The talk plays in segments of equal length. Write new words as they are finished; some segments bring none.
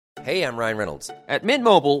Hey, I'm Ryan Reynolds. At Mint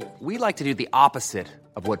Mobile, we like to do the opposite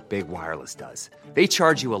of what Big Wireless does. They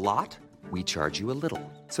charge you a lot, we charge you a little.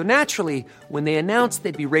 So naturally, when they announced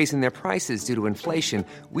they'd be raising their prices due to inflation,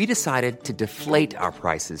 we decided to deflate our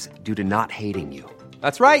prices due to not hating you.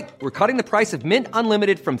 That's right. We're cutting the price of Mint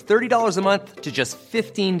Unlimited from $30 a month to just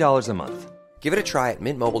 $15 a month. Give it a try at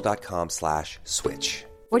mintmobile.com/switch.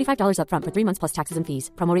 $45 up front for 3 months plus taxes and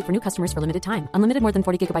fees. Promo rate for new customers for limited time. Unlimited more than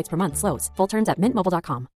 40 gigabytes per month. Slows full terms at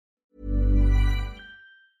mintmobile.com.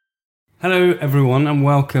 Hello, everyone, and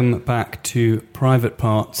welcome back to Private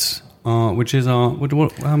Parts, which is our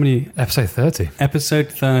how many? Episode 30. Episode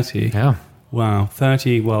 30. Yeah. Wow,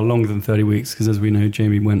 30. Well, longer than 30 weeks because, as we know,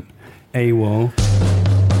 Jamie went AWOL.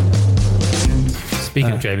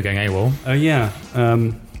 Speaking of Jamie going AWOL. Oh yeah,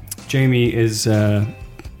 Jamie is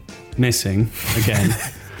missing again.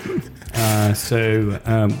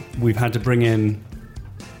 So we've had to bring in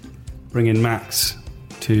Max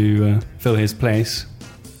to fill his place.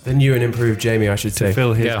 The new and improved Jamie, I should say. To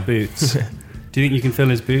fill his boots. Do you think you can fill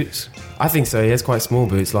his boots? I think so. He has quite small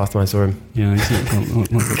boots last time I saw him. Yeah, he's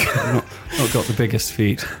not got the biggest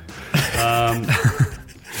feet.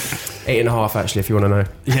 8.5, actually, if you want to know.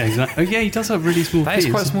 Yeah, exactly. Oh, yeah, he does have really small feet. That is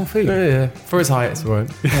quite small feet. Yeah. For his height, it's all right.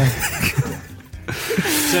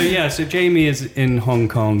 So Jamie is in Hong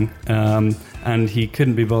Kong, and he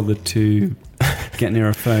couldn't be bothered to get near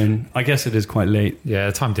a phone. I guess it is quite late. Yeah,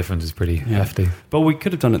 the time difference is pretty hefty. But we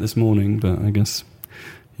could have done it this morning, but I guess,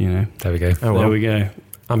 there we go. Oh, well. There we go.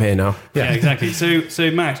 I'm here now. Yeah, exactly. So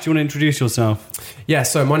Max, do you want to introduce yourself? Yeah,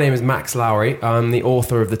 so my name is Max Lowry. I'm the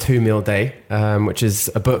author of The 2 Meal Day, which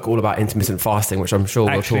is a book all about intermittent fasting, which I'm sure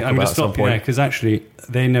we'll talk about at some point. Because actually,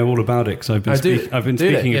 they know all about it, because I've been speaking about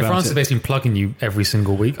it. France has basically been plugging you every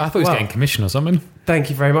single week. I thought he was getting commission or something.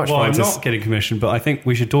 Thank you very much, Francis. I'm not getting commission, but I think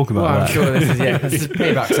we should talk about that. I'm sure this is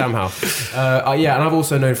payback somehow. And I've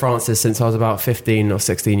also known Francis since I was about 15 or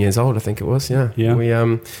 16 years old, I think it was. Yeah.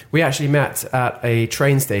 We actually met at a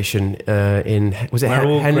train station in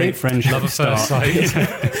Henry? Great friends love at first sight.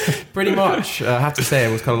 Pretty much. I have to say,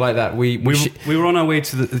 it was kind of like that. We were on our way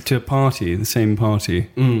to a party, the same party.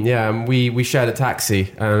 And we shared a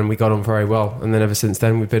taxi, and we got on very well. And then ever since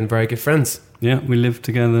then, we've been very good friends. Yeah, we lived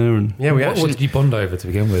together, and what did you bond over to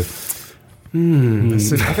begin with?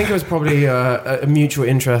 So I think it was probably a mutual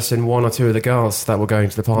interest in one or two of the girls that were going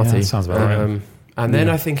to the party. Yeah, that sounds about right. And then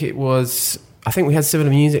I think we had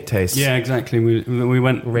similar music tastes. Yeah, exactly. We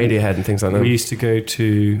went Radiohead and things like that. We used to go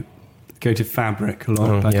to Fabric a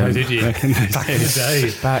lot. Did you? Back in the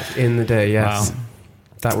day. Back in the day, yes. Wow.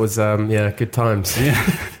 That was good times. Yeah.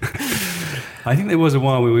 I think there was a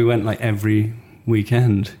while where we went like every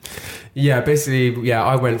weekend. Yeah, basically,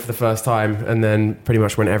 I went for the first time and then pretty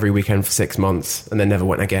much went every weekend for 6 months and then never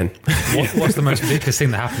went again. What's the most ridiculous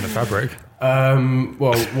thing that happened at Fabric?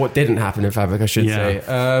 What didn't happen in Fabric, I should say.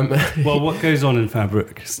 Well, what goes on in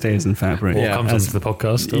Fabric stays in Fabric. What comes onto the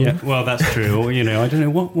podcast. Yeah, well, that's true. I don't know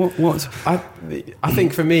what. I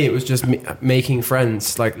think for me, it was just making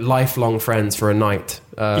friends, like lifelong friends for a night.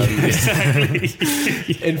 In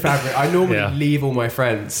Fabric, I normally leave all my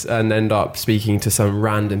friends and end up speaking to some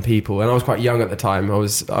random people. And I was quite young at the time. I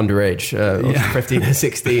was underage, I was 15 and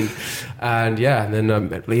 16. And then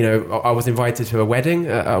I was invited to a wedding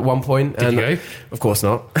at one point. Did you go? Of course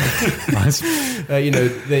not. Nice.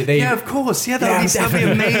 Of course. Yeah, that'd be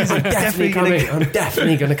amazing. I'm definitely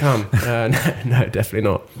going to come. No, definitely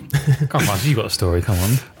not. Come on, you got a story. Come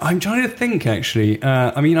on. I'm trying to think. Actually,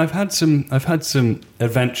 I've had some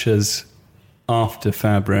adventures after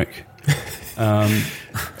Fabric.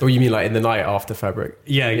 Or you mean like in the night after Fabric?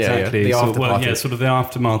 Yeah, exactly. The after party. Sort of the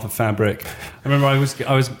aftermath of Fabric. I remember I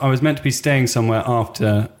was meant to be staying somewhere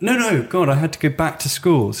after. No, God, I had to go back to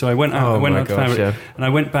school, so I went out. To Fabric, and I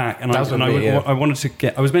went back, and I wanted to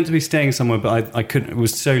get. I was meant to be staying somewhere, but I couldn't. It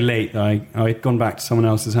was so late that I had gone back to someone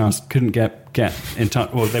else's house. Couldn't get in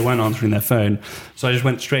touch. Well, they weren't answering their phone, so I just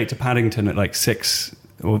went straight to Paddington at like 6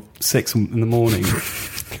 in the morning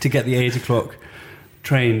to get the 8 o'clock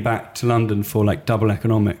train back to London for like double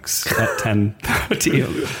economics at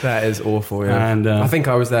 10:30. That is awful. Yeah, and I think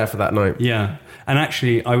I was there for that night. Yeah, and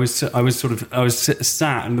actually I was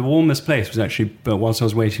sat, and the warmest place was actually, but whilst I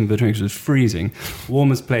was waiting for the train, because it was freezing, the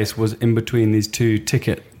warmest place was in between these two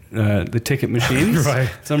ticket machines. Right.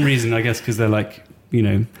 For some reason, I guess because they're like,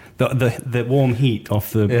 the warm heat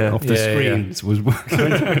off the screens was.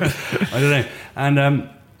 I don't know,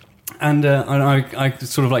 and I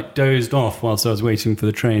sort of like dozed off whilst I was waiting for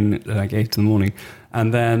the train at like 8 in the morning,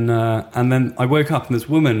 and then I woke up and this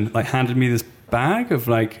woman like handed me this bag of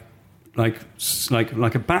like like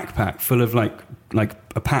a backpack full of like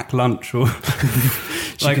a packed lunch or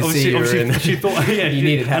like obviously she thought you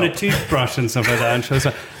needed help and a toothbrush and stuff like that, and she was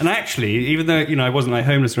like, and actually even though I wasn't like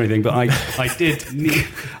homeless or anything, but I did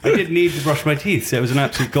need to brush my teeth, so it was an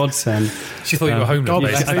absolute godsend. She thought you were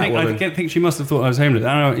homeless. I think she must have thought I was homeless.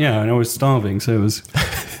 And I was starving, so it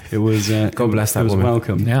was God bless that woman.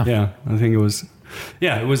 Welcome. I think it was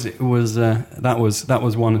that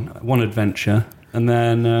was one adventure. And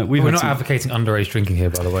then we're not advocating underage drinking here,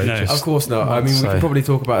 by the way. No, of course not. I mean, we can probably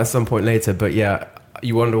talk about it at some point later. But yeah,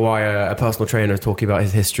 you wonder why a personal trainer is talking about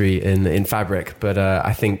his history in fabric. But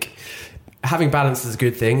I think having balance is a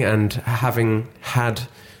good thing, and having had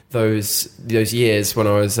those years when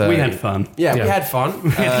I was... we had fun. Yeah, we had fun.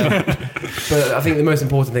 But I think the most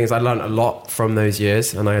important thing is I learned a lot from those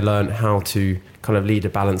years, and I learned how to kind of lead a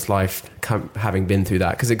balanced life, having been through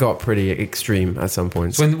that, because it got pretty extreme at some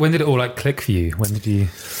points. So when did it all like click for you? When did you...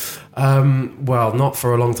 Well, not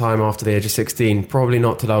for a long time after the age of 16. Probably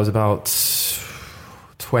not till I was about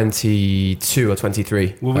 22 or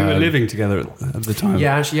 23. Well, we were living together at the time.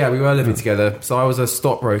 Yeah, actually, we were living together. So I was a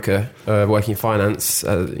stockbroker, working finance,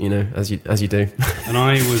 as you do. And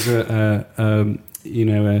I was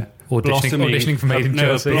auditioning for Made in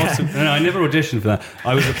Chelsea. No, I never auditioned for that.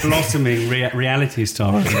 I was a blossoming reality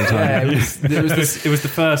star at the time. It was the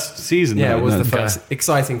first season. Yeah, it was the first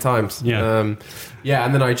exciting times. Yeah.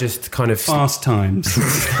 And then I just kind of... Fast times.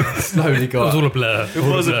 Slowly got... It was all a blur. It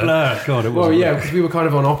was a blur. God, it was. Well, yeah, because we were kind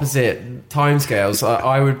of on opposite timescales.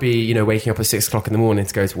 I would be, waking up at 6 o'clock in the morning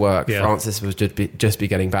to go to work. Yeah. Francis was just be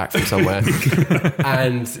getting back from somewhere.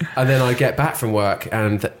 and then I'd get back from work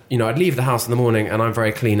and, I'd leave the house in the morning and I'm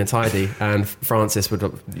very clean and tidy, and Francis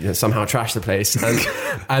would somehow trash the place.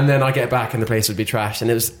 And then I'd get back and the place would be trashed.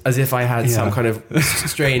 And it was as if I had some kind of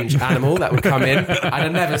strange animal that would come in and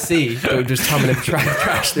I'd never see. It would just come in and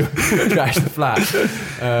trash the flat.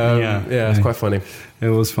 It's quite funny. It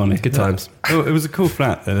was funny. Good times. Oh, it was a cool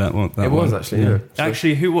flat though. That one. It was actually. Yeah.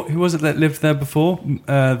 Actually, who was it that lived there before?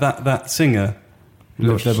 That singer who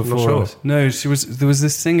lived there before us. No, there was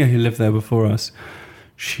this singer who lived there before us.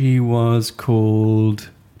 She was called...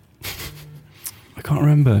 I can't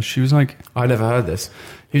remember. She was like... I never heard this.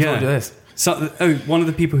 Who told you this? So, one of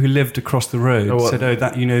the people who lived across the road said,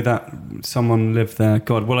 that someone lived there.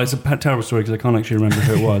 God, well, it's a terrible story because I can't actually remember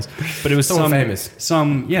who it was. But it was someone famous.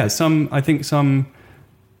 I think some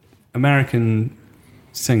American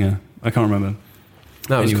singer. I can't remember.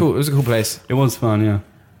 No, it was cool. It was a cool place. It was fun, yeah.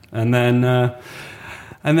 And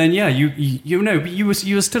then you were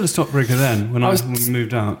still a stockbroker then when we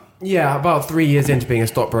moved out. Yeah, about 3 years into being a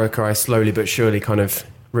stockbroker, I slowly but surely kind of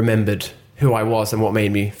remembered who I was and what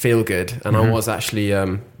made me feel good. And I was actually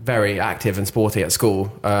very active and sporty at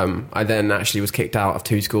school. I then actually was kicked out of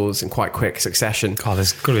 2 schools in quite quick succession. God,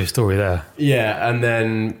 there's got to be a story there. Yeah, and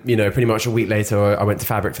then, pretty much a week later, I went to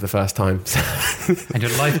Fabric for the first time. And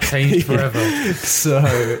your life changed forever. So,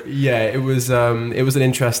 yeah, it was an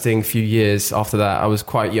interesting few years after that. I was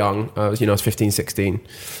quite young. I was 15, 16.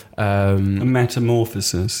 A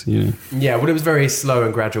metamorphosis, Yeah, well, it was a very slow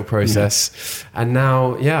and gradual process. Yeah. And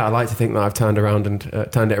now, I like to think that I've turned it around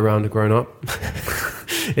and grown up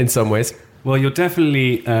in some ways. Well, you're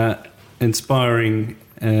definitely inspiring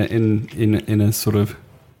in a sort of...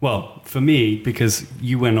 Well, for me, because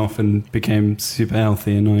you went off and became super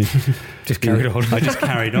healthy and I... just carried on. I just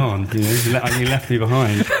carried on, you left me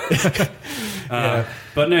behind.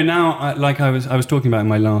 But no, now, I was talking about in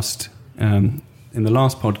my last... in the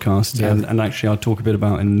last podcast, and actually I'll talk a bit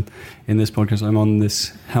about in this podcast, I'm on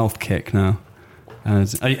this health kick now.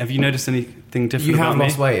 Have you noticed anything different? You have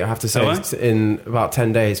lost weight, I have to say, in about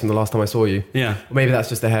 10 days from the last time I saw you. Yeah. Or maybe that's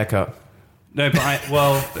just the haircut. No, but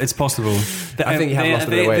it's possible. I think you have lost a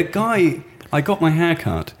bit of weight. The guy, I got my hair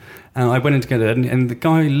cut, and I went in to get it, and the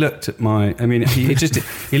guy looked at my... I mean, he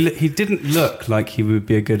didn't look like he would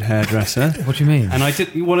be a good hairdresser. What do you mean? And I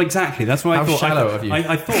did... Well, exactly. That's why I thought... How shallow of you?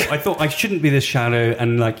 I thought I shouldn't be this shallow,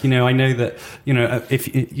 and I know that,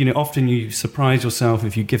 if often you surprise yourself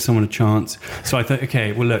if you give someone a chance. So I thought,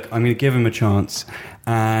 okay, well, look, I'm going to give him a chance,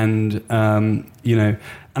 and,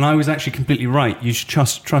 and I was actually completely right. You should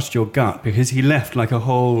trust your gut, because he left like a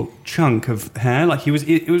whole chunk of hair. Like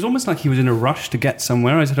it was almost like he was in a rush to get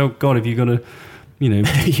somewhere. I said, "Oh God, have you got a,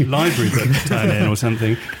 library book to turn in or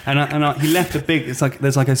something?" And he left a big. It's like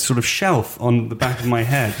there's like a sort of shelf on the back of my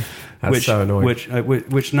head. That's so annoying.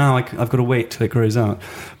 Which now I've got to wait till it grows out.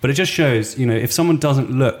 But it just shows, if someone doesn't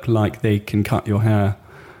look like they can cut your hair.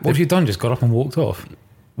 What have you done? Just got up and walked off?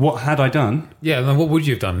 What had I done? Yeah, then what would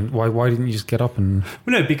you have done? Why didn't you just get up and...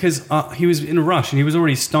 Well, no, because he was in a rush and he was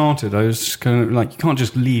already started. I was just kind of like, you can't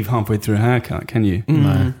just leave halfway through a haircut, can you?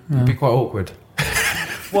 No. It'd be quite awkward.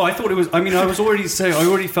 Well, I thought it was... I mean, I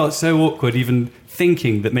already felt so awkward even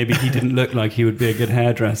thinking that maybe he didn't look like he would be a good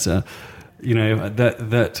hairdresser. You know,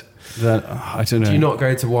 that I don't know. Do you not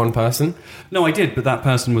go to one person? No, I did, but that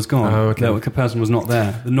person was gone. Oh, okay. That person was not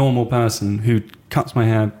there. The normal person who cuts my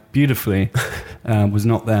hair beautifully was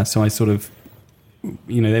not there. So I sort of,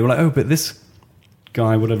 you know, they were like, oh, but this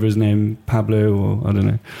guy, whatever his name, Pablo, or I don't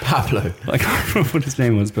know. Pablo. I can't remember what his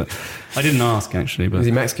name was, but I didn't ask actually. But was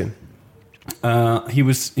he Mexican? I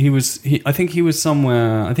think he was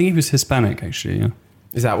somewhere. I think he was Hispanic actually. Yeah.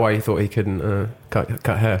 Is that why you thought he couldn't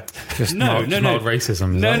cut hair? Just no,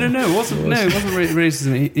 racism. No, it wasn't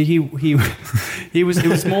racism. He was. It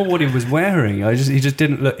was more what he was wearing. He just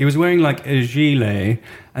didn't look. He was wearing like a gilet,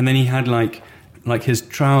 and then he had like his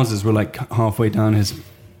trousers were like halfway down his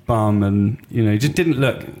bum, and you know, he just didn't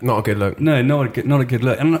look. Not a good look. No, not a good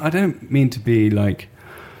look. And I don't mean to be like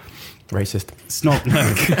racist, snobby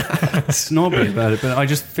about it, but I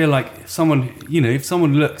just feel like if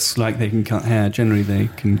someone looks like they can cut hair, generally they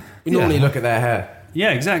can. You normally look at their hair.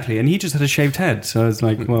 Yeah, exactly. And he just had a shaved head, so I was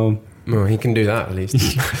like, well, he can do that at least.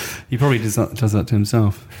 He probably does that to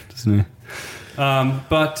himself, doesn't he?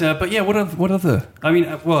 But yeah, what other? I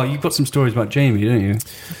mean, well, you've got some stories about Jamie, don't you?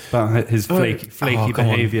 About his flaky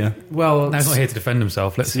behaviour. Well, now he's not here to defend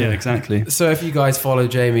himself. Let's see. Yeah, exactly. So if you guys follow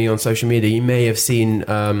Jamie on social media, you may have seen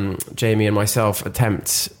Jamie and myself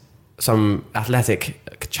attempt some athletic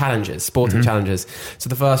challenges, sporting challenges. So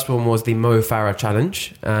the first one was the Mo Farah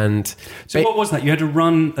challenge, and so what was that? You had to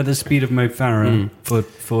run at the speed of Mo Farah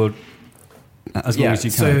for as long as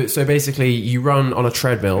you can. So basically, you run on a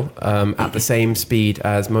treadmill at the same speed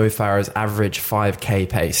as Mo Farah's average 5K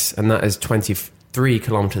pace, and that is 23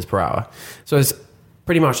 kilometers per hour. So it's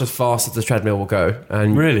pretty much as fast as the treadmill will go,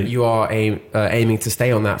 and really, you are aiming to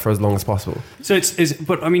stay on that for as long as possible. So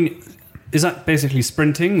but I mean, is that basically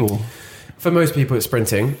sprinting or? For most people, it's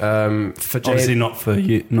sprinting. For obviously not for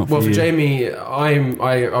you. For Jamie,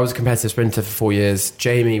 I was a competitive sprinter for 4 years.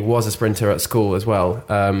 Jamie was a sprinter at school as well.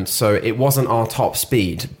 So it wasn't our top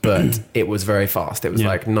speed, but it was very fast. It was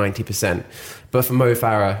like 90%. But for Mo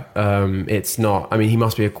Farah, it's not. I mean, he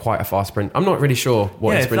must be quite a fast sprinter. I'm not really sure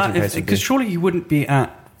what his sprinting pace would be. Because surely he wouldn't be at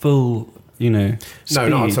full, you know, speed. No,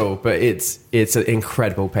 not at all. But it's an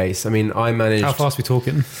incredible pace. I mean, I managed. How fast are we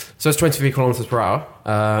talking? So it's 23 kilometers per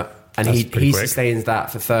hour. And he sustains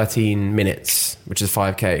that for 13 minutes, which is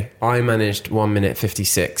 5K. I managed 1 minute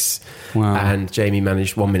 56, and Jamie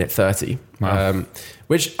managed 1 minute 30. Wow.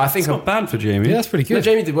 Which I think... It's not bad for Jamie. Yeah, that's pretty good. No,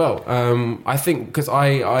 Jamie did well. I think because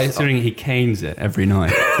Considering he canes it every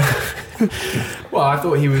night. Well, I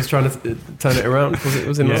thought he was trying to turn it around because it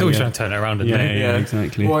was in. He's always trying to turn it around, didn't he? Yeah,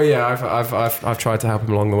 exactly. Well, yeah, I've tried to help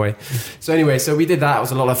him along the way. So anyway, so we did that. It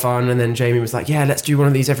was a lot of fun, and then Jamie was like, "Yeah, let's do one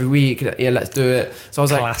of these every week. Yeah, let's do it." So I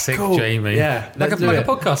was Classic like, "Cool, Jamie." Yeah, like a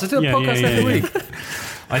podcast. Let's do a podcast every week.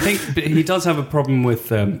 I think he does have a problem with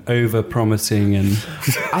over-promising and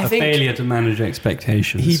failure to manage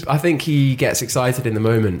expectations. I think he gets excited in the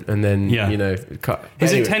moment and then, cut.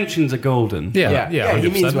 His intentions are golden. Yeah, he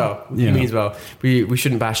means well. Yeah. He means well. We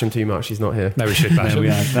shouldn't bash him too much. He's not here. No, we should bash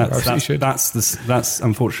him. That's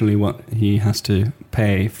unfortunately what he has to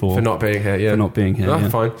pay for not being here. Yeah, for not being here. No,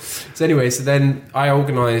 fine. So anyway, then I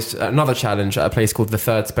organised another challenge at a place called the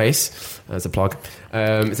Third Space. As a plug,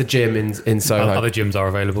 it's a gym in Soho. Other gyms are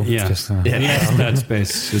available. Yeah, Third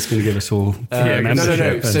Space is going to give us all.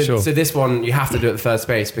 No. So this one you have to do at the Third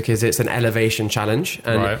Space because it's an elevation challenge,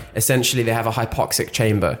 and essentially they have a hypoxic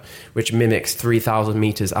chamber which mimics 3,000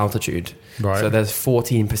 meters altitude. Right. So there's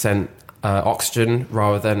 14% oxygen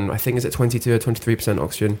rather than, I think, is it 22 or 23%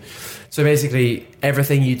 oxygen. So basically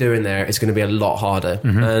everything you do in there is going to be a lot harder.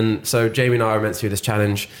 And so Jamie and I were meant to do this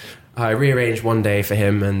challenge. I rearranged one day for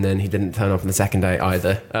him, and then he didn't turn up on the second day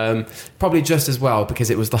either. Probably just as well, because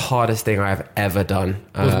it was the hardest thing I've ever done.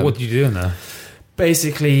 What did you do in there?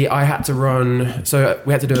 Basically, I had to run... So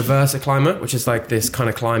we had to do a Versa climber, which is like this kind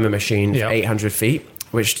of climber machine for 800 feet,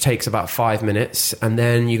 which takes about 5 minutes. And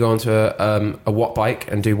then you go onto a watt bike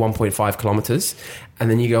and do 1.5 kilometers. And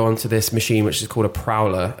then you go onto this machine, which is called a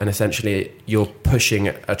prowler. And essentially, you're pushing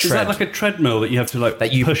a tread. Is that like a treadmill that you have to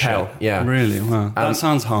that you push propel? Yeah. Really? Wow. That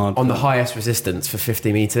sounds hard. On the highest resistance for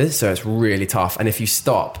 50 meters. So it's really tough. And if you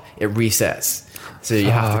stop, it resets. So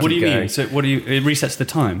you have to keep What do you going. mean? So it resets the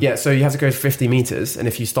time? Yeah, so you have to go 50 meters, and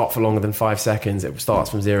if you stop for longer than 5 seconds, it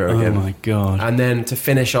starts from zero again. Oh my God. And then to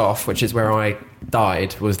finish off, which is where I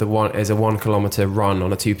died was a 1 kilometer run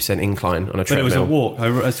on a 2% incline on a treadmill. But it was a walk.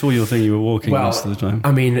 I saw your thing. You were walking most of the time.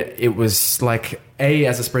 I mean, it was like,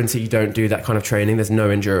 as a sprinter, you don't do that kind of training. There's no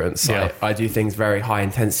endurance. Yeah. I do things very high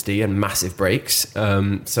intensity and massive breaks.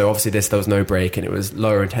 So obviously there was no break, and it was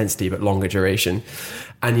lower intensity but longer duration.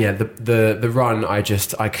 And yeah, the run, I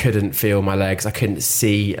couldn't feel my legs. I couldn't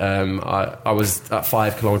see. I was at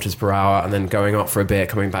 5 kilometers per hour, and then going up for a bit,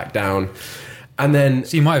 coming back down. And then,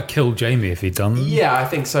 so you might have killed Jamie if he'd done. Yeah, I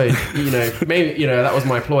think so. Maybe that was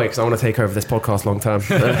my ploy, because I want to take over this podcast long term.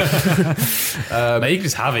 No, you can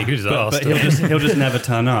just have it. You can just ask. But he'll just never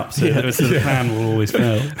turn up. So the plan will always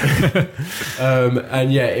fail.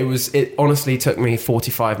 And yeah, it honestly took me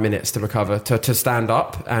 45 minutes to recover, to stand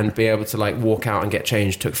up and be able to like walk out and get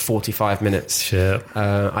changed. Took 45 minutes. Shit.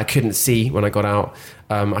 I couldn't see when I got out.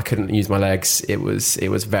 I couldn't use my legs. It was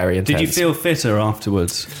very intense. Did you feel fitter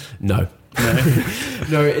afterwards? No.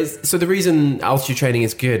 No. So the reason altitude training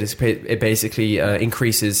is good is it basically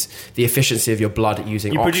increases the efficiency of your blood at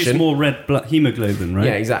using oxygen. You produce more red blood hemoglobin, right?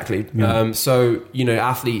 Yeah, exactly. Yeah. So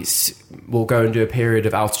athletes will go and do a period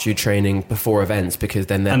of altitude training before events, because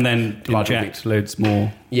then blood inject loads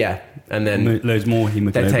more. Yeah, and then loads more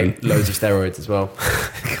hemoglobin. They take loads of steroids as well,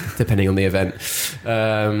 depending on the event.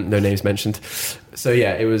 No names mentioned. So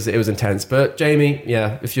yeah, it was intense. But Jamie,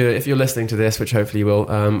 yeah, if you're listening to this, which hopefully you will,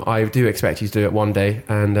 I do expect you to do it one day,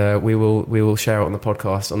 and we will share it on the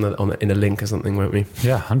podcast in a link or something, won't we?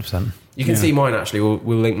 Yeah, 100%. You can see mine actually.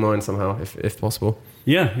 We'll link mine somehow if possible.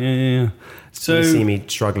 Yeah. So you see me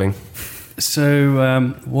struggling.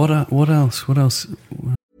 So what else?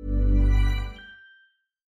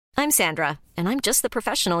 I'm Sandra, and I'm just the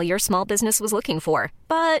professional your small business was looking for.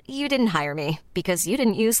 But you didn't hire me because you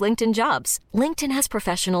didn't use LinkedIn Jobs. LinkedIn has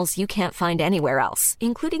professionals you can't find anywhere else,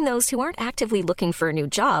 including those who aren't actively looking for a new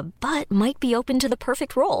job, but might be open to the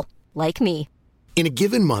perfect role, like me. In a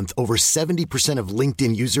given month, over 70% of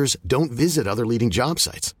LinkedIn users don't visit other leading job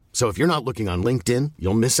sites. So if you're not looking on LinkedIn,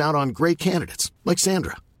 you'll miss out on great candidates like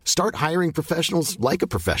Sandra. Start hiring professionals like a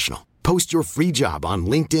professional. Post your free job on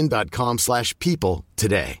linkedin.com/people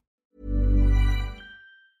today.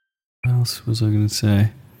 What else was I going to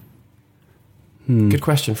say? Good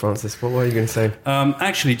question, Francis. What were you going to say?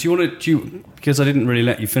 Actually, do you want to? Because I didn't really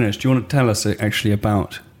let you finish. Do you want to tell us actually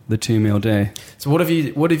about the 2 meal day? So what have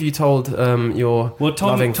you told your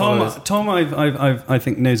loving followers? Tom, I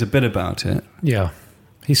think knows a bit about it. Yeah,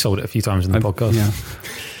 he sold it a few times in the podcast.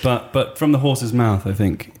 Yeah, but from the horse's mouth, I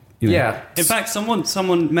think. Yeah. In fact, someone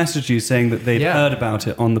messaged you saying that they'd heard about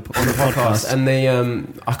it on the podcast, and they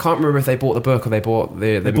I can't remember if they bought the book or they bought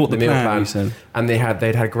the meal plan. You said. And they'd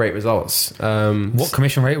had great results. What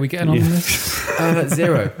commission rate are we getting on this?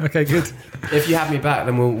 0. Okay, good. If you have me back,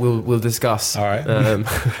 then we'll discuss. All right.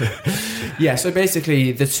 Yeah. So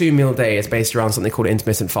basically, the 2 meal day is based around something called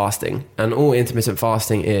intermittent fasting, and all intermittent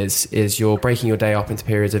fasting is you're breaking your day up into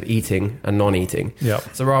periods of eating and non-eating. Yeah.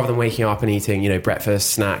 So rather than waking up and eating,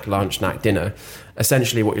 breakfast, snack, lunch, snack, dinner,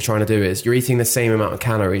 essentially what you're trying to do is you're eating the same amount of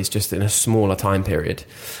calories just in a smaller time period.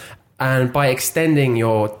 And by extending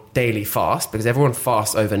your daily fast, because everyone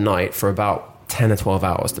fasts overnight for about 10 or 12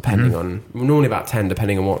 hours, depending on, normally about 10,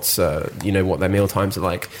 depending on what's, what their meal times are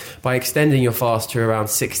like. By extending your fast to around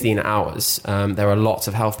 16 hours, there are lots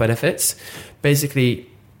of health benefits. Basically,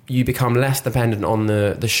 you become less dependent on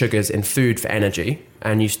the sugars in food for energy,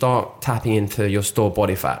 and you start tapping into your stored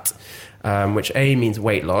body fat, which A, means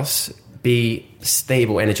weight loss, B,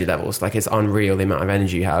 stable energy levels, like it's unreal the amount of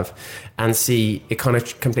energy you have, and C, it kind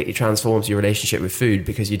of completely transforms your relationship with food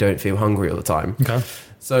because you don't feel hungry all the time. Okay.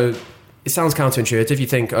 So it sounds counterintuitive. You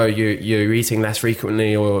think, you're eating less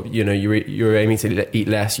frequently, or you're aiming to eat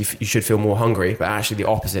less, you should feel more hungry. But actually the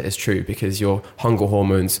opposite is true, because your hunger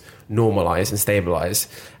hormones normalize and stabilize,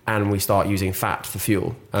 and we start using fat for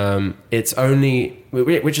fuel. It's only,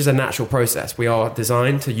 which is a natural process. We are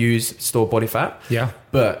designed to use stored body fat. Yeah.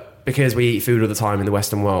 But because we eat food all the time in the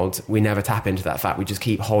Western world, we never tap into that fat. We just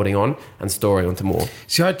keep holding on and storing onto more.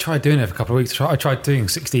 See, I tried doing it for a couple of weeks. I tried doing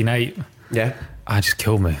 16-8. Yeah. I just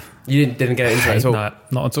killed me. You didn't get into it at all? No,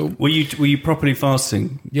 not at all. Were you properly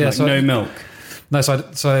fasting? Yeah. Like no milk? No, so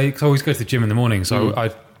I always go to the gym in the morning. So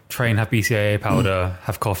I train, have BCAA powder,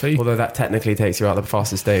 have coffee. Although that technically takes you out of the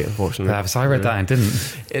fasted state, unfortunately. Yeah, so I read that and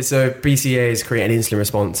didn't. So BCAAs create an insulin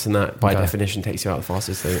response, and that by definition takes you out of the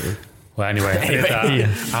fasted state. Well, anyway, I did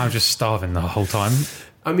that. I'm just starving the whole time.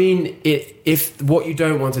 I mean, if what you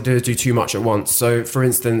don't want to do is do too much at once. So, for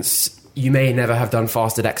instance, you may never have done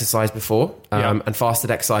fasted exercise before, and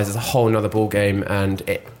fasted exercise is a whole nother ball game, and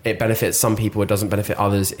it benefits some people, it doesn't benefit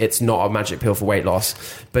others. It's not a magic pill for weight loss.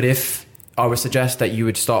 But if I would suggest that you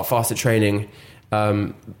would start fasted training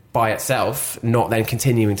by itself, not then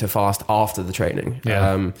continuing to fast after the training.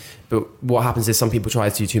 But what happens is some people try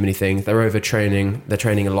to do too many things. They're overtraining, they're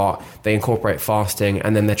training a lot, they incorporate fasting,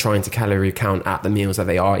 and then they're trying to calorie count at the meals that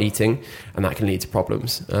they are eating, and that can lead to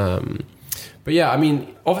problems. But yeah, I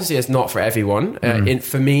mean, obviously it's not for everyone.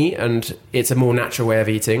 For me, and it's a more natural way of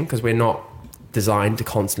eating because we're not designed to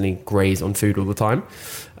constantly graze on food all the time.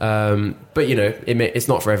 But you know, it's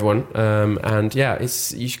not for everyone. And yeah,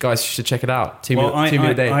 you guys should check it out. Two meal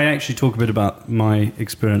a day. I actually talk a bit about my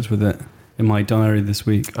experience with it in my diary this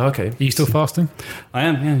week. Okay. Are you still fasting? I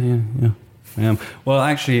am. Yeah. I am. Well,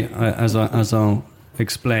 actually, as I'll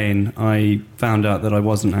explain, I found out that I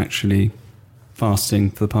wasn't actually fasting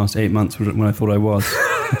for the past 8 months when I thought I was,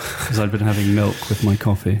 because I'd been having milk with my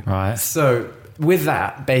coffee. Right. So with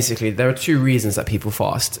that, basically, there are two reasons that people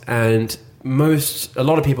fast, and a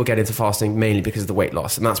lot of people get into fasting mainly because of the weight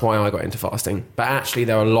loss, and that's why I got into fasting. But actually,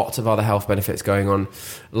 there are lots of other health benefits going on,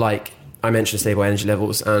 like I mentioned stable energy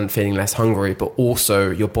levels and feeling less hungry, but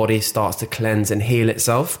also your body starts to cleanse and heal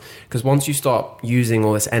itself. Because once you start using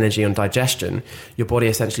all this energy on digestion, your body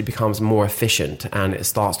essentially becomes more efficient and it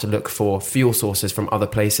starts to look for fuel sources from other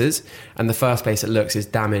places. And the first place it looks is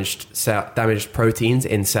damaged proteins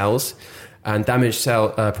in cells. And damaged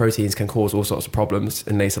cell proteins can cause all sorts of problems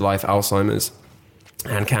in later life, Alzheimer's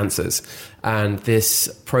and cancers. And this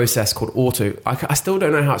process called I still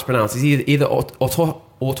don't know how it's pronounced. It's either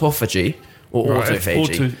autophagy or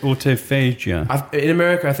autophagy. Autophagia. In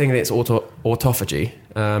America, I think it's autophagy,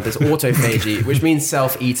 but it's autophagy, which means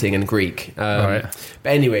self-eating in Greek. But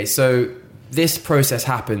anyway, so this process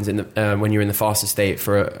happens when you're in the fasted state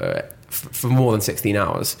for more than 16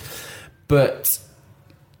 hours. But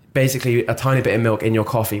basically, a tiny bit of milk in your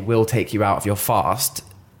coffee will take you out of your fast,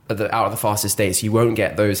 out of the fasted state, so you won't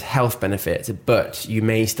get those health benefits, but you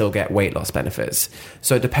may still get weight loss benefits.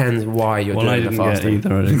 So it depends why you're doing the fasting.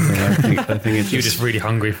 Well, I didn't get either. I think it's you're just really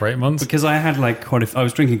hungry for 8 months. Because I had I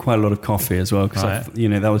was drinking quite a lot of coffee as well, because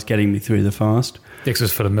that was getting me through the fast. Dix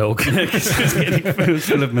was full of milk.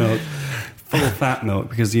 Full of milk, full of fat milk,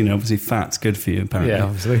 because obviously fat's good for you apparently. Yeah,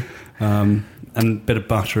 obviously. And a bit of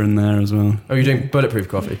butter in there as well. Oh, you're doing bulletproof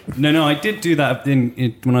coffee? No, I did do that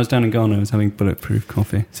when I was down in Ghana. I was having bulletproof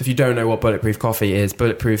coffee. So if you don't know what bulletproof coffee is,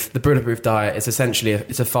 the bulletproof diet is essentially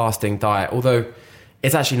it's a fasting diet, although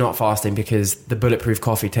it's actually not fasting because the bulletproof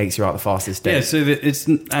coffee takes you out of the fasted state. Yeah, so it's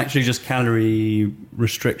actually just calorie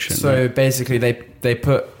restriction. So basically they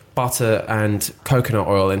put butter and coconut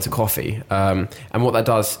oil into coffee, and what that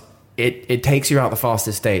does, it takes you out of the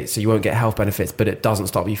fasted state, so you won't get health benefits, but it doesn't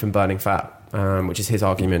stop you from burning fat. Which is his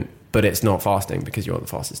argument, but it's not fasting because you're in the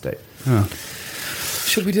fasted state. Oh.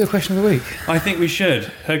 Should we do a question of the week? I think we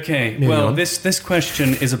should. Okay. This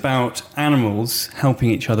question is about animals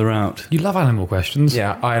helping each other out. You love animal questions.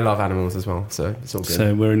 Yeah, I love animals as well, so it's all good.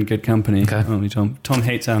 So we're in good company, okay. Aren't we, Tom? Tom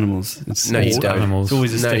hates animals. No, you don't. Animals. It's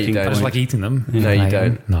always a sticking point. I just like eating them. Yeah. No, you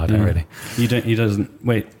don't. No, I don't really. You don't. He doesn't.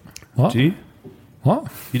 Wait. What? Do you?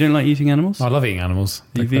 What? You don't like eating animals? I love eating animals.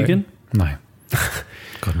 Are you vegan? No.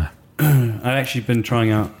 God, no. I've actually been trying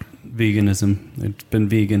out veganism. I've been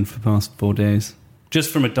vegan for the past 4 days, just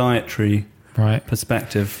from a dietary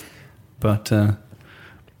perspective. But I'll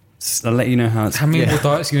let you know how it's... How many more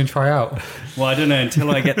diets are you going to try out? Well, I don't know. Until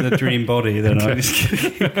I get the dream body, then I'm just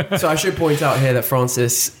kidding. So I should point out here that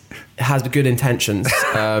Francis has good intentions,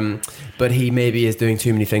 but he maybe is doing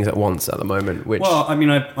too many things at once at the moment. Which... Well, I mean,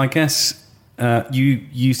 I guess...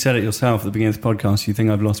 you said it yourself at the beginning of the podcast. You think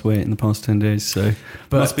I've lost weight in the past 10 days, so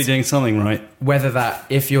but must be doing something right. Whether that,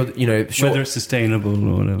 if you're, whether it's sustainable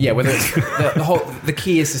or whatever. Yeah, whether it's the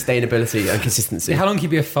key is sustainability and consistency. How long can you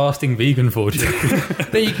be a fasting vegan for?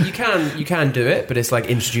 No, you can do it, but it's like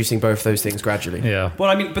introducing both those things gradually. Yeah.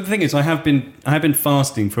 Well, I mean, but the thing is, I have been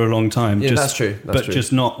fasting for a long time. Yeah, that's true. But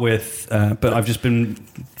just not with. But I've just been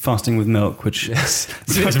fasting with milk, which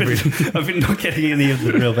I've been not getting any of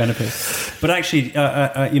the real benefits. But actually,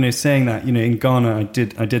 saying that, in Ghana,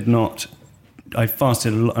 I did not. I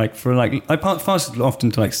fasted I fasted often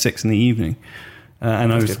to 6 in the evening,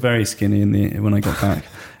 and I was very skinny when I got back.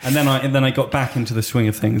 And then I got back into the swing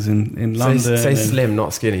of things in London. Say slim,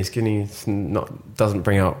 not skinny. Skinny doesn't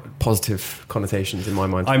bring out positive connotations in my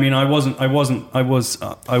mind. I mean, I was lean. I was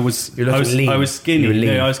skinny. You were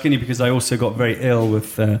lean. I was skinny because I also got very ill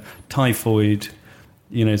with typhoid.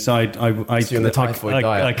 So so you're on the typhoid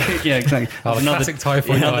diet. Yeah, exactly. Classic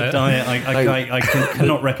typhoid diet. I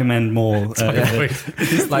cannot recommend more.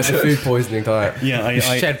 It's like the food poisoning diet. Yeah, I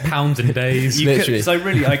shed pounds in days. Literally. So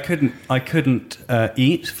I couldn't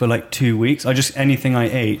eat for 2 weeks. Anything I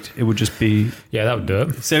ate, it would just be. Yeah, that would do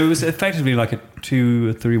it. So it was effectively like a 2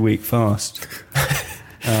 or 3 week fast.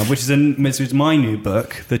 which is my new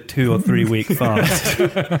book, The 2 or 3 Week Fast.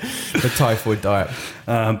 The typhoid diet.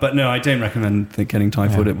 But no, I don't recommend getting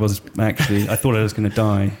typhoid. It was actually, I thought I was going to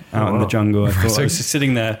die out in the jungle. I thought I was just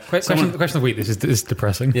sitting there. Question of the week. This is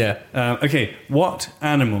depressing. Yeah. Okay, what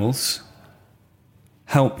animals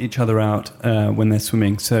help each other out when they're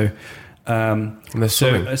swimming? So, when they're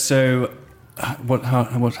swimming. How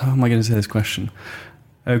am I going to say this question?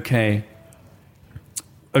 Okay,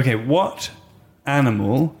 what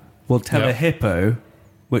animal will tell a hippo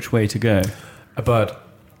which way to go? A bird.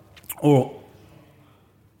 Or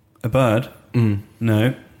a bird?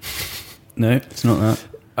 No, it's not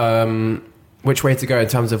that. Which way to go in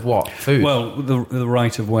terms of what? Food? Well, the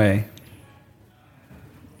right of way.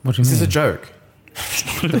 What do you mean? Is this a joke?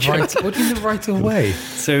 What do you mean the right of way?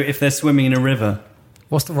 So if they're swimming in a river.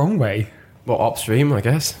 What's the wrong way? Well, upstream, I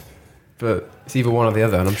guess. But it's either one or the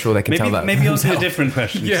other, and I'm sure they can tell that. Maybe answer a different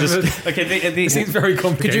question. It seems very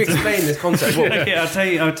complicated. Could you explain this concept?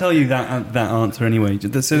 Okay, I'll tell you that answer anyway.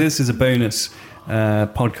 So this is a bonus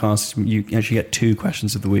podcast. You actually get 2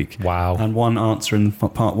 questions of the week. Wow. And 1 answer in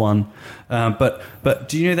part 1. But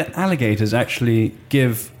do you know that alligators actually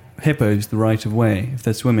give hippos the right of way? If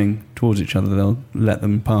they're swimming towards each other, they'll let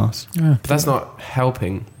them pass. Yeah. But that's not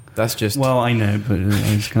helping. That's just... Well, I know, but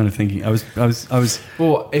I was kind of thinking... I was...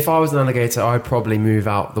 Well, if I was an alligator, I'd probably move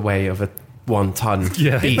out the way of a 1-ton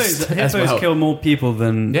beast. Hippos kill more people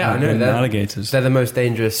than alligators. They're the most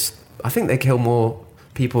dangerous... I think they kill more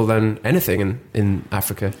people than anything in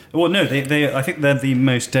Africa. Well, no, they I think they're the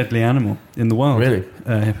most deadly animal in the world. Really?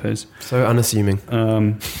 Hippos. So unassuming.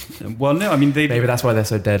 Well, no, I mean... Maybe that's why they're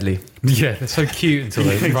so deadly. Yeah, they're so cute until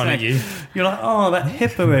they run at you. You're like, oh, that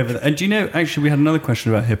hippo over there. And do you know, actually, we had another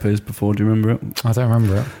question about hippos before. Do you remember it? I don't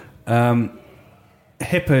remember it.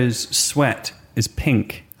 Hippos' sweat is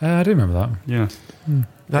pink. I do remember that. Yeah.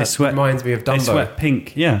 That reminds me of Dumbo. They sweat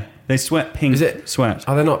pink, yeah. They sweat pink. Is it sweat?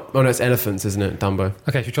 Oh, they're not. Oh, no, it's elephants, isn't it, Dumbo?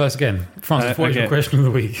 Okay, should we try this again? Francis, what is your question of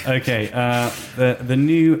the week? Okay, the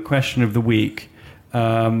new question of the week.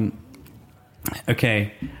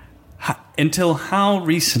 Okay, until how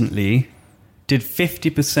recently did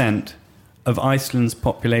 50% of Iceland's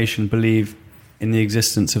population believe in the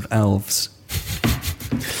existence of elves?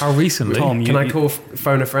 How recently? Tom, can I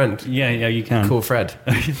phone a friend? Yeah, you can. Call Fred.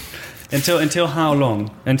 Until how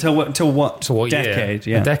long? Until what? So what decade?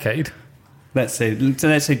 Year? Yeah, a decade. Let's say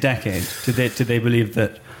decade. Did they believe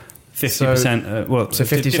that 50%? So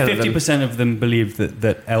 50% of them believed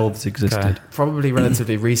that elves existed. Okay. Probably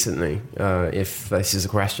relatively recently, if this is a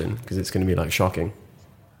question, because it's going to be like shocking.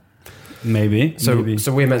 Maybe. So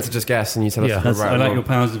we're meant to just guess, and you tell us. I like your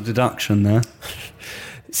powers of deduction there.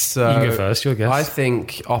 So you can go first. Your guess. I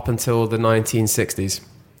think up until the 1960s.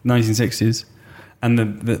 1960s. And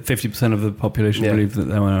the 50% of the population believed that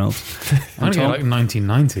there were elves. I only like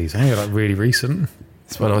 1990s. I only like really recent.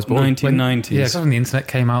 That's when I was born. 1990s. Because when the internet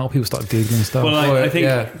came out, people started Googling stuff. Well, I think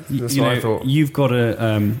that's what I thought. You've got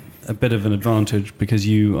a bit of an advantage because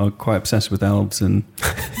you are quite obsessed with elves and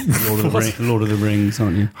Lord of the Rings,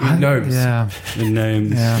 aren't you? Gnomes. Yeah. The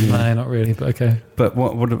gnomes. Yeah, no, not really, but okay. But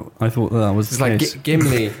what I thought that was it's the like case.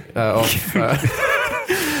 Gimli off...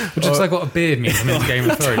 Which looks like I got a beard means I'm in Game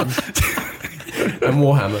of Thrones. And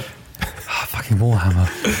Warhammer. Fucking Warhammer.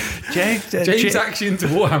 James actually into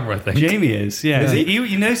Warhammer, I think. Jamie is, yeah. Is he?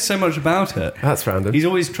 He knows so much about it. That's random. He's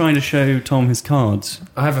always trying to show Tom his cards.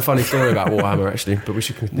 I have a funny story about Warhammer, actually, but we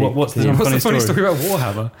should continue. What's the funny story about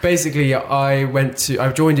Warhammer? Basically,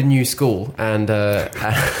 I joined a new school, and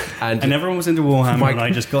everyone was into Warhammer, and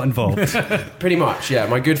I just got involved. Pretty much, yeah.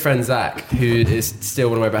 My good friend Zach, who is still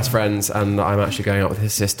one of my best friends, and I'm actually going out with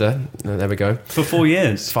his sister. There we go. For 4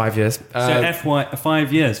 years. 5 years. So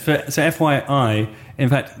 5 years. So FYI, in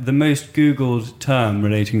fact, the most Googled term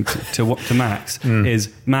relating to Max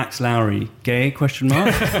is Max Lowry, gay? ?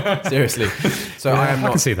 Seriously. So I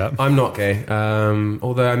can see that. I'm not gay,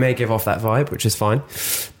 although I may give off that vibe, which is fine.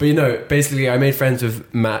 But basically, I made friends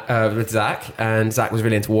with Zach, and Zach was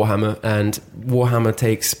really into Warhammer, and Warhammer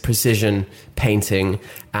takes precision painting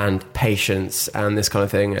and patience and this kind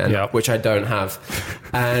of thing, which I don't have.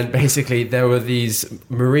 And basically, there were these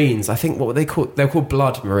Marines. I think what were they called? They were called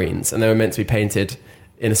Blood Marines, and they were meant to be painted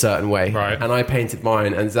in a certain way. Right. And I painted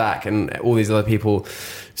mine, and Zach and all these other people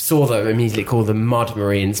saw them, immediately called them Mud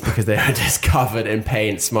Marines because they were just covered in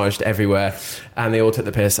paint, smudged everywhere, and they all took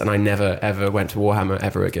the piss, and I never ever went to Warhammer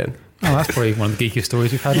ever again. Oh, that's probably one of the geekiest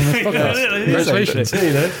stories we've had on this podcast. Congratulations.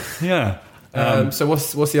 Yeah. So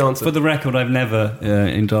what's the answer? For the record, I've never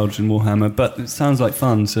indulged in Warhammer, but it sounds like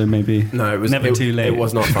fun, so maybe no, it was never too late. It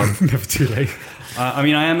was not fun. Never too late. I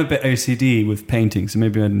mean, I am a bit OCD with painting, so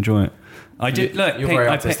maybe I'd enjoy it. I did. Look, You're very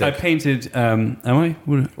artistic. I painted. Am I?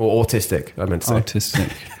 Or autistic, I meant to say.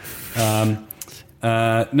 Autistic.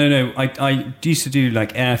 No. I used to do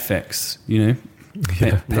like Airfix. You know.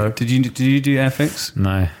 Yeah, no. Did you do Airfix?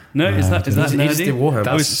 No. No, is that nerdy?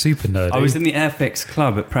 That was super nerdy. I was in the Airfix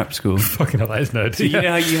club at prep school. Fucking hell, that is nerdy. So you know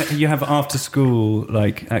how you have after school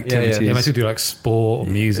like activities? Yeah, you do like sport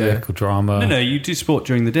or music or drama. No, you do sport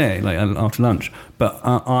during the day, like after lunch. But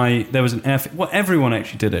there was an Airfix. Well, everyone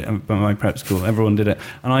actually did it at my prep school. Everyone did it,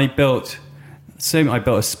 and I built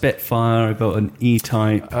a Spitfire. I built an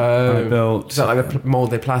E-Type. I built. Is that like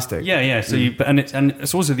molded plastic? Yeah. So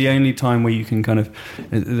it's also the only time where you can kind of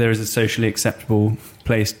there is a socially acceptable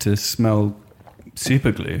place to smell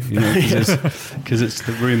super glue, you know, because it's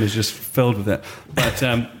the room is just filled with it.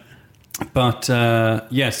 But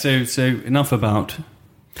So enough about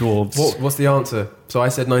dwarves. What's the answer? So I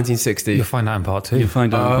said 1960. You'll find that in part 2. You'll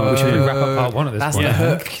find out in part 2. We should wrap up part 1 at this point. That's the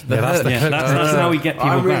hook. That's the hook. That's how we get people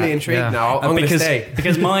back. I'm really intrigued now. I'm going to stay.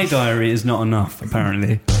 Because my diary is not enough,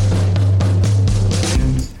 apparently.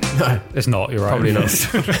 No, it's not. You're right. Probably not.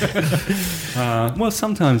 Well,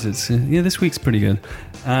 sometimes it's... this week's pretty good.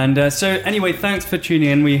 And so, anyway, thanks for tuning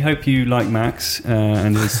in. We hope you like Max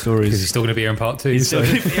and his stories. Because he's still going to be here in part 2. He's still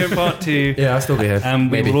going to be here in part 2. Yeah, I'll still be here. And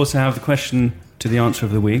we will also have the question to the answer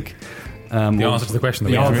of the week. The answer to the question.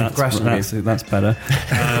 That's better.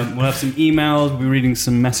 We'll have some emails. We'll be reading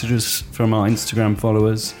some messages from our Instagram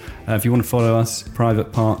followers. If you want to follow us,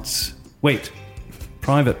 Private Podcast.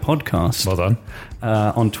 Well done.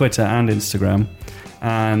 On Twitter and Instagram,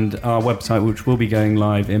 and our website, which will be going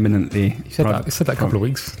live imminently. You said that a couple of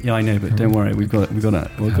weeks. Yeah, I know, but don't worry, we've got it under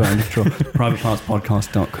control.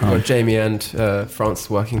 Privatepartspodcast.com. Got Jamie and France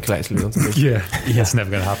working collectively on something. Yeah, it's never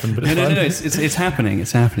going to happen. But No, it's happening.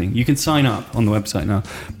 It's happening. You can sign up on the website now.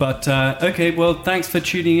 But okay, well, thanks for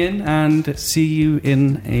tuning in, and see you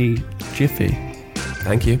in a jiffy.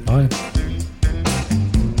 Thank you. Bye.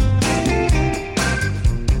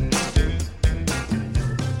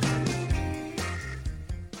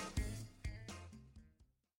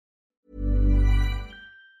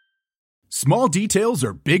 Small details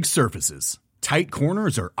are big surfaces. Tight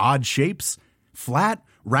corners are odd shapes. Flat,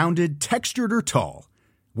 rounded, textured, or tall.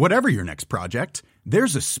 Whatever your next project,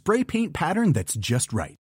 there's a spray paint pattern that's just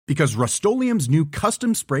right. Because Rust-Oleum's new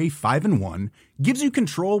Custom Spray 5-in-1 gives you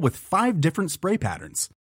control with 5 different spray patterns.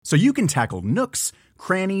 So you can tackle nooks,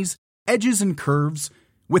 crannies, edges, and curves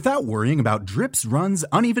without worrying about drips, runs,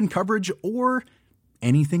 uneven coverage, or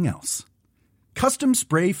anything else. Custom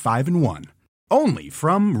Spray 5-in-1. Only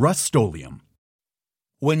from Rust-Oleum.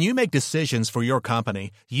 When you make decisions for your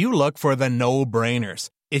company, you look for the no-brainers.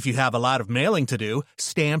 If you have a lot of mailing to do,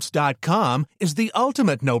 Stamps.com is the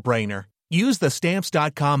ultimate no-brainer. Use the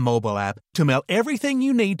Stamps.com mobile app to mail everything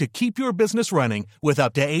you need to keep your business running with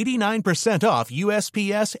up to 89% off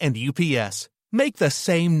USPS and UPS. Make the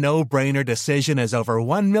same no-brainer decision as over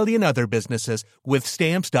 1 million other businesses with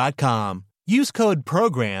Stamps.com. Use code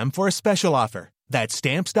PROGRAM for a special offer. That's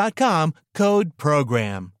Stamps.com, code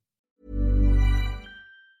PROGRAM.